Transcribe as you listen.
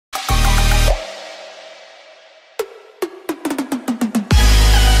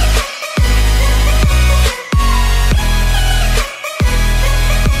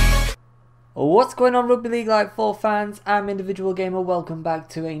What's going on, Rugby League Live 4 fans? I'm Individual Gamer. Welcome back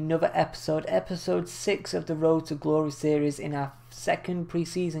to another episode 6 of the Road to Glory series in our second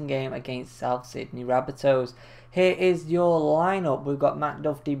pre-season game against South Sydney Rabbitohs. Here is your lineup. We've got Matt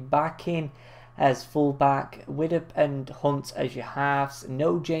Duffy back in as fullback, Widdop and Hunt as your halves,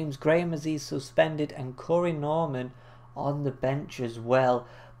 no James Graham as he's suspended, and Corey Norman on the bench as well.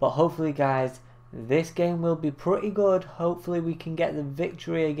 But hopefully, guys, this game will be pretty good. Hopefully we can get the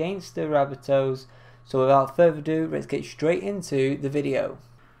victory against the Rabbitohs. So without further ado, let's get straight into the video.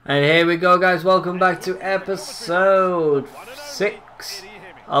 And here we go, guys. Welcome back to episode 6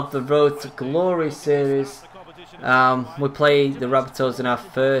 of the Road to Glory series. We played the Rabbitohs in our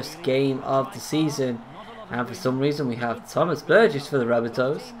first game of the season, and for some reason we have Thomas Burgess for the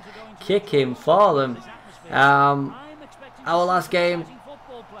Rabbitohs. Kick him for them.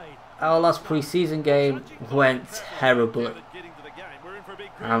 Our last pre-season game went terribly,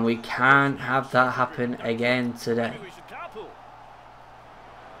 and we can't have that happen again today.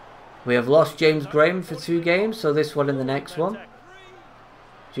 We have lost James Graham for 2 games, so this one and the next one,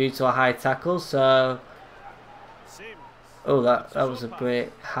 due to a high tackle. So, oh, that was a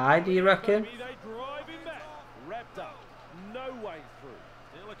bit high, do you reckon?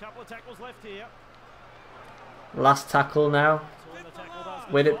 Last tackle now.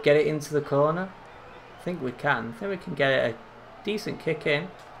 Widdop get it into the corner. I think we can. I think we can get it a decent kick in.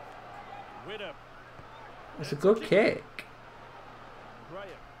 It's a good kick.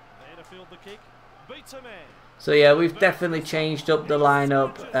 So yeah, we've definitely changed up the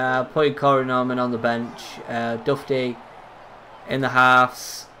lineup. Putting Corey Norman on the bench, Duffy in the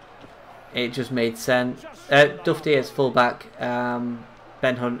halves. It just made sense. Duffy as fullback, Ben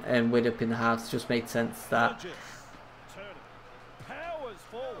Hunt and Widdop in the halves. Just made sense that.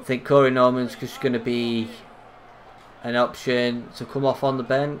 I think Corey Norman's just going to be an option to come off on the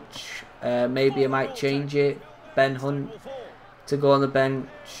bench. Maybe I might change it. Ben Hunt to go on the bench.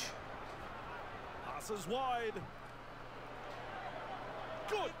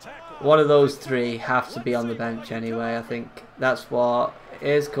 One of those 3 have to be on the bench anyway. I think that's what it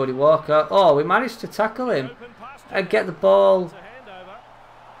is. Cody Walker. Oh, we managed to tackle him and get the ball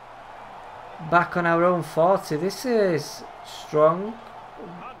back on our own 40. This is strong.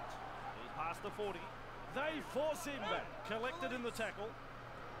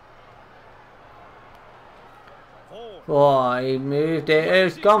 Oh, he moved it.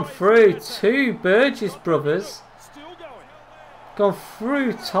 It's gone through 2 Burgess brothers. Gone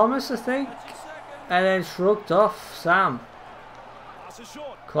through Thomas, I think. And then shrugged off Sam.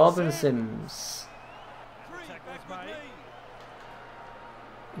 Corbin Sims.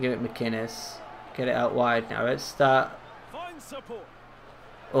 Give it McInnes. Get it out wide now. Let's start.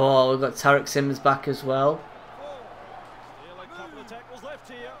 Oh, we've got Tarek Sims back as well.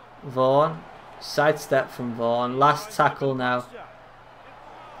 Vaughan. Sidestep from Vaughan. Last tackle now.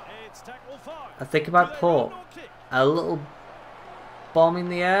 I think I might put a little bomb in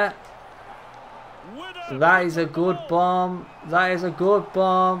the air. That is a good bomb. That is a good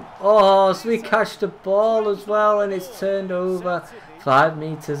bomb. Oh, so we catch the ball as well, and it's turned over 5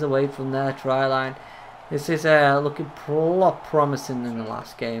 meters away from their try line. This is looking a lot promising in the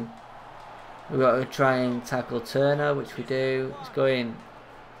last game. We've got to try and tackle Turner, which we do. It's going.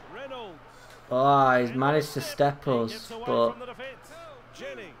 Oh, he's managed to step us, but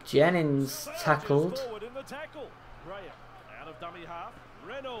Jennings tackled.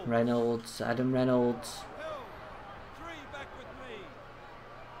 Reynolds, Adam Reynolds.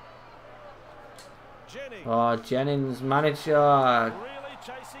 Oh, Jennings manages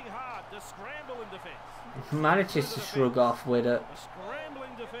to shrug off with it.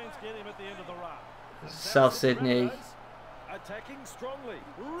 South Sydney.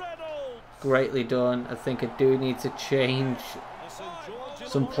 Greatly done. I think I do need to change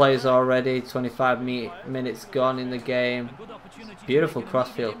some players already. 25 minutes gone in the game. Beautiful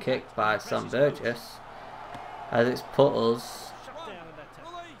crossfield kick by Sam Burgess, as it's put us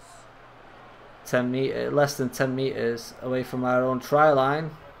less than 10 meters away from our own try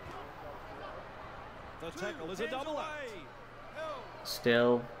line.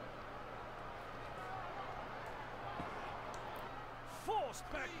 Still.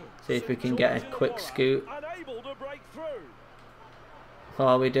 See if we can get a quick scoot.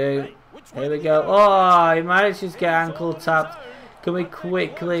 Oh, we do. Here we go. Oh, he manages to get ankle tapped. Can we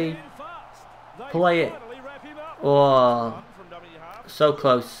quickly play it? Oh, so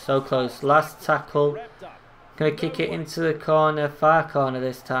close, so close. Last tackle. Gonna kick it into the corner, far corner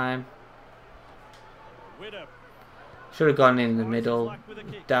this time. Should have gone in the middle.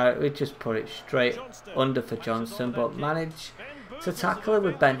 We just put it straight under for Johnson, but managed to tackle it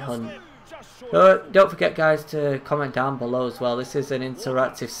with Ben Hunt. Don't forget, guys, to comment down below as well. This is an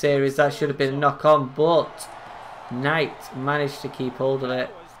interactive series. That should have been a knock-on, but Knight managed to keep hold of it.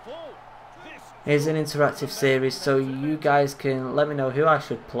 It's an interactive series, so you guys can let me know who I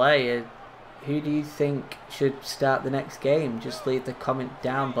should play. Who do you think should start the next game? Just leave the comment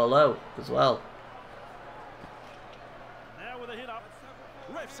down below as well.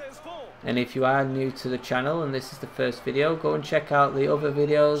 And if you are new to the channel and this is the first video, go and check out the other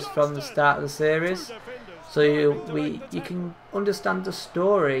videos from the start of the series, so you can understand the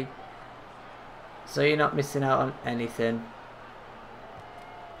story, so you're not missing out on anything.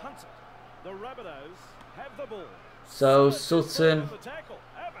 So Sutton,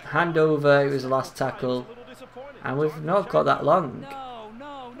 hand over, it was the last tackle, and we've not got that long.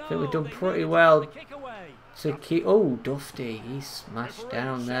 I think we've done pretty well to keep. Oh, Dufty, he smashed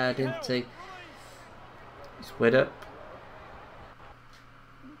down there, didn't he? It's Widder.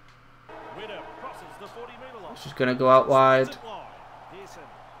 It's just going to go out wide.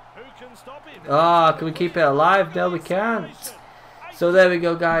 Ah, can we keep it alive? No, we can't. So there we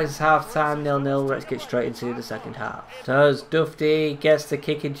go, guys. Half time, 0-0. Let's get straight into the second half. So as Dufty gets the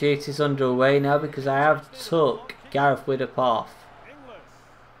kicking duties underway now, because I have took Gareth Widder off,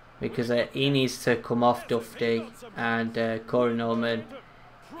 because he needs to come off Dufty, and Corey Norman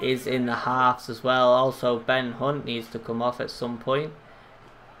is in the halves as well. Also Ben Hunt needs to come off at some point.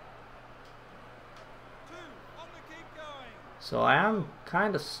 So I am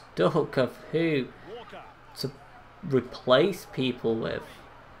kind of stuck of who to replace people with.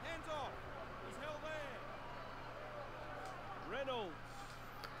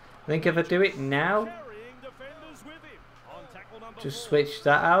 I think if I do it now, just switch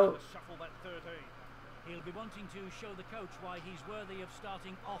that out. He'll be wanting to show the coach why he's worthy of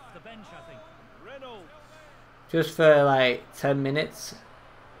starting off the bench, I think. Just for like 10 minutes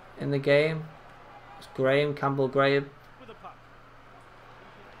in the game. It's Graham, Campbell Graham.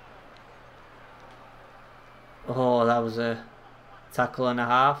 Oh, that was a tackle and a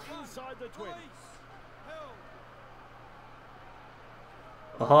half.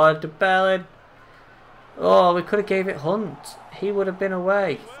 Oh, the belly. Oh, we could have gave it Hunt. He would have been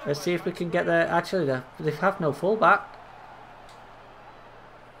away. Let's see if we can get there. Actually, they have no fullback.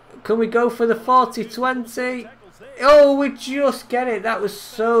 Can we go for the 40-20? Oh, we just get it. That was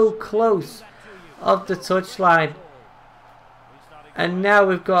so close of the touchline. And now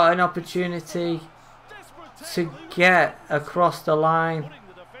we've got an opportunity to get across the line.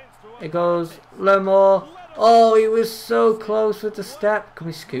 It goes Lemore. Oh, he was so close with the step. Can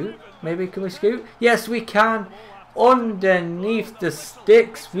we scoot? Maybe can we scoot? Yes, we can. Underneath the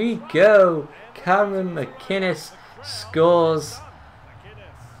sticks we go. Cameron McInnes scores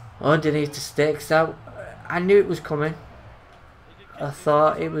underneath the sticks. I knew it was coming. I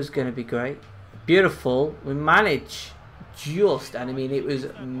thought it was going to be great. Beautiful. We managed just, and I mean it was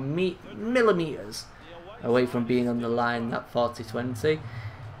millimeters away from being on the line, that 40-20.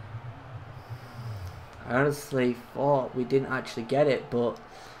 I honestly thought we didn't actually get it, but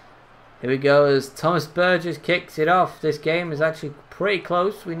here we go as Thomas Burgess kicks it off. This game is actually pretty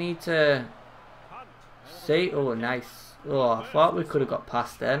close. We need to see. Oh, nice. Oh, I thought we could have got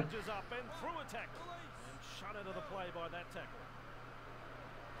past then.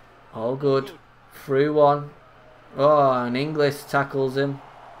 All good. Through one. Oh, and Inglis tackles him.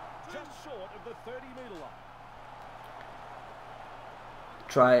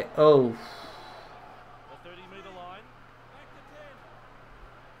 Try. Oh.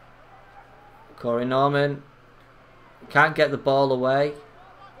 Corey Norman can't get the ball away.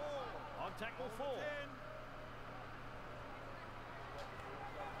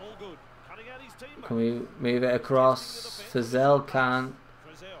 Can we move it across? Fazell can't.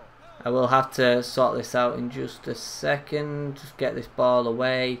 I will have to sort this out in just a second. Just get this ball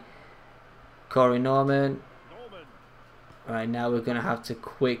away. Corey Norman. Right, now we're going to have to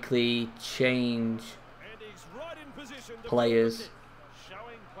quickly change players.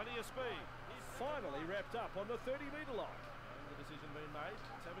 Finally wrapped up on the 30-metre line. And the decision being made,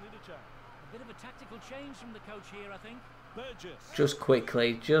 let's have an interchange. A bit of a tactical change from the coach here, I think. Burgess. Just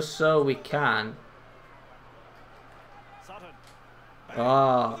quickly, just so we can.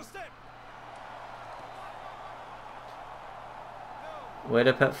 Oh. Way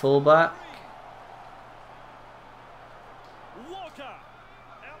to put fullback.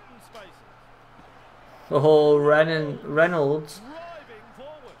 Oh, Reynolds.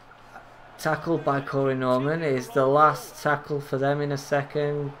 Tackled by Corey Norman is the last tackle for them in a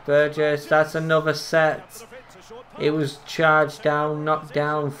second. Burgess, that's another set. It was charged down, knocked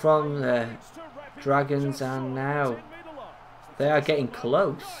down from the Dragons, and now they are getting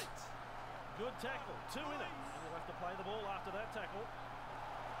close.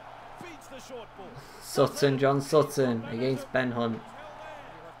 Sutton, John Sutton against Ben Hunt.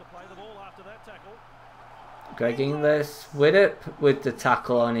 Greg Inglis with it, with the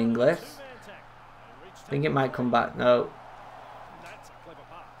tackle on Inglis. I think it might come back. No.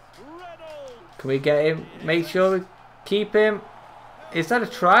 Can we get him? Make sure we keep him. Is that a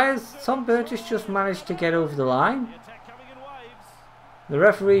try? Has Tom Burgess just managed to get over the line? The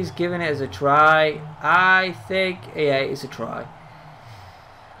referee's giving it as a try. I think, yeah, it's a try.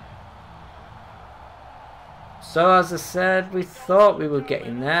 So as I said, we thought we were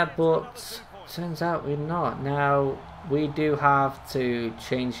getting there, but turns out we're not. Now we do have to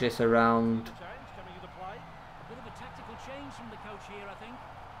change this around. A bit of a tactical change from the coach here, I think.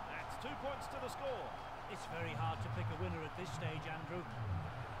 That's 2 points to the score. It's very hard to pick a winner at this stage, Andrew.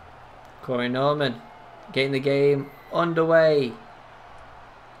 Corey Norman getting the game underway.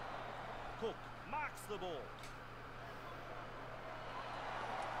 Cook marks the ball.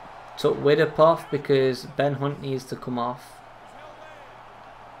 Took Widdop off because Ben Hunt needs to come off.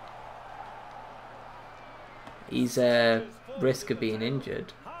 He's a risk of being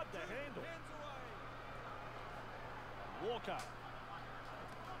injured.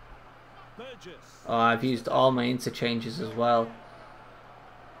 Oh, I've used all my interchanges as well.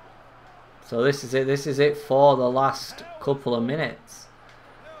 So this is it. This is it for the last couple of minutes.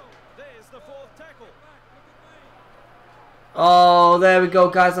 Oh, there we go,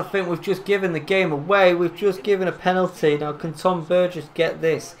 guys. I think we've just given the game away. We've just given a penalty. Now, can Tom Burgess get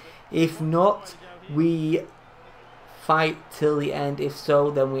this? If not, we fight till the end. If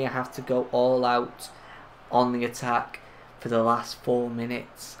so, then we have to go all out on the attack for the last 4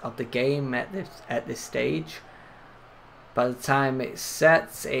 minutes of the game at this stage. By the time it's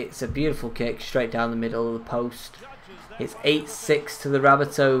set, it's a beautiful kick straight down the middle of the post. It's 8-6 to the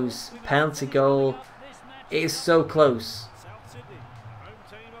Rabbitohs. Penalty goal. It is so close.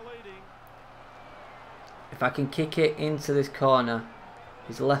 If I can kick it into this corner,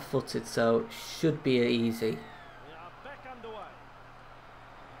 he's left-footed, so it should be easy.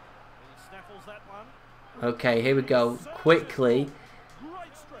 Okay, here we go. Quickly,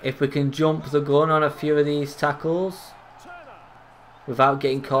 if we can jump the gun on a few of these tackles without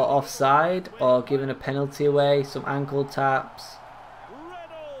getting caught offside or giving a penalty away, some ankle taps.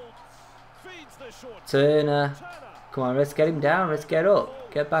 Turner, come on, let's get him down, let's get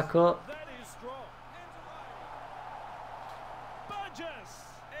up, get back up.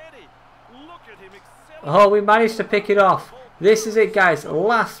 Oh, we managed to pick it off. This is it, guys,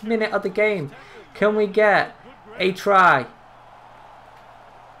 last minute of the game. Can we get a try?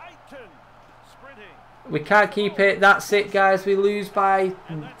 We can't keep it. That's it, guys. We lose by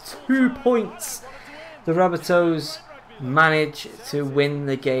 2 points. The Rabbitohs manage to win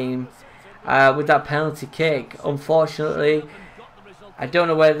the game with that penalty kick. Unfortunately, I don't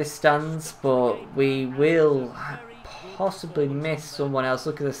know where this stands, but we will possibly miss someone else.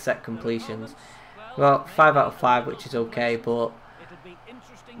 Look at the set completions. Well, 5 out of 5, which is okay, but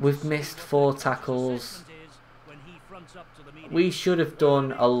we've missed 4 tackles. We should have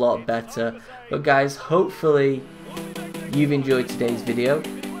done a lot better. But guys, hopefully you've enjoyed today's video.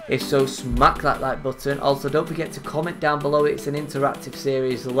 If so, smack that like button. Also, don't forget to comment down below. It's an interactive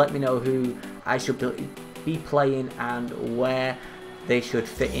series. Let me know who I should be playing and where they should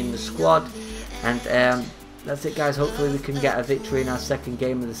fit in the squad. And that's it, guys. Hopefully we can get a victory in our second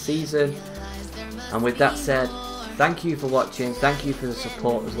game of the season. And with that said, thank you for watching. Thank you for the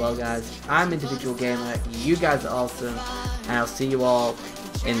support as well, guys. I'm Individual Gamer. You guys are awesome. And I'll see you all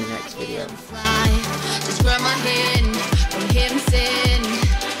in the next video.